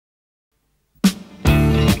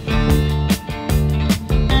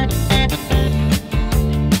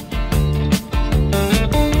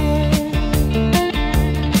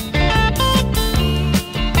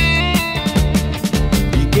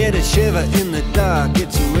it dark,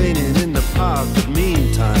 it's raining in the park, but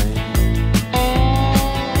meantime,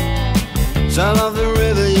 south of the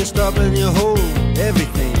river, you stop and you hold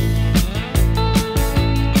everything.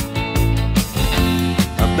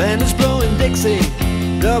 A band is blowing Dixie,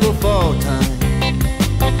 double fall time.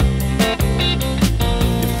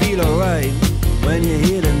 You feel alright when you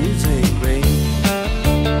hear the music ring.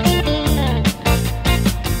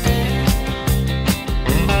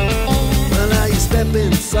 Well, now you step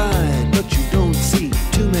inside, but you don't see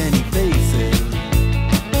too many faces.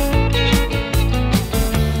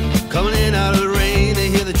 Coming in out of the rain, they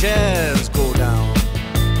hear the jazz go down.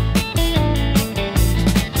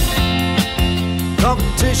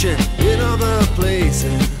 Competition in other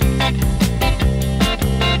places,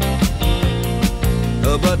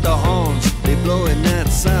 but the horns, they blowing that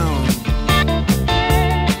sound.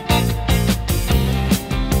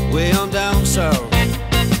 Way on down south,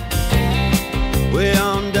 way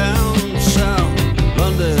on down south,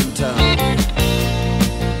 London town.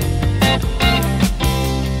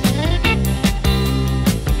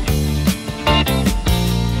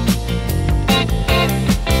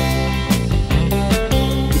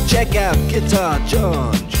 Check out Guitar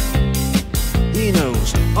George, he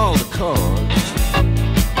knows all the chords.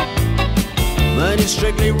 But it's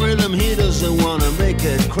strictly rhythm, he doesn't wanna make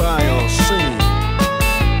it cry or sing.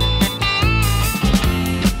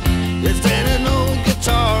 If then an old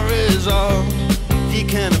guitar is all he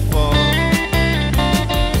can afford,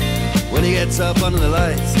 when he gets up under the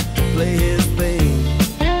lights to play his thing.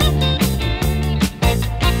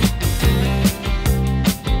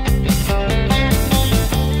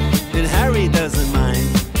 And Harry doesn't mind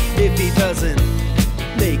if he doesn't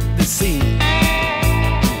make the scene.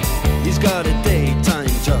 He's got a daytime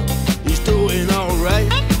job, he's doing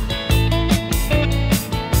alright.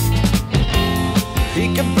 He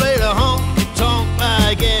can play the honky-tonk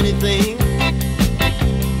like anything,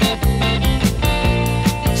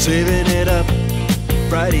 saving it up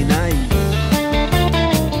Friday night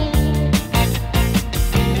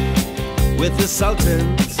with the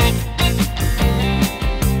Sultans,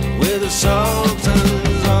 with the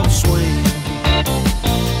Sultans of swing.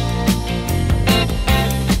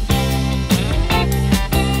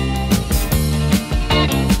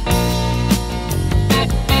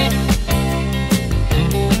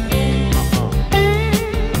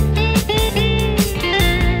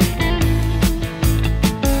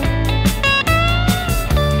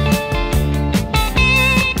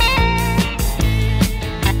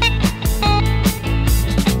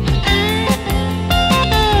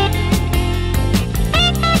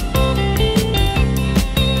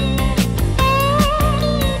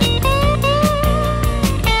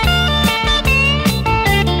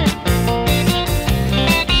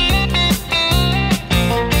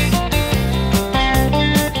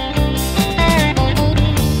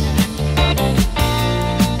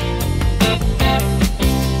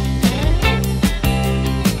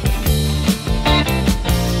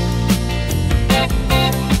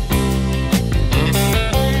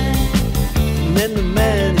 And the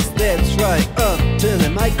man steps right up to the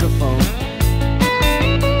microphone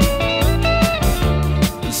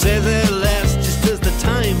and says at last, just as the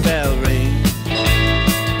time bell rings,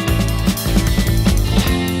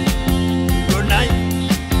 good night,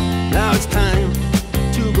 now it's time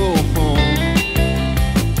to go home.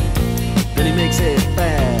 Then he makes it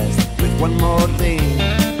fast with one more thing.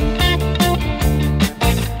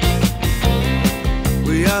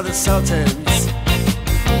 We are the Sultans,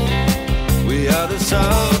 we are the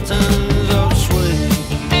Sultans.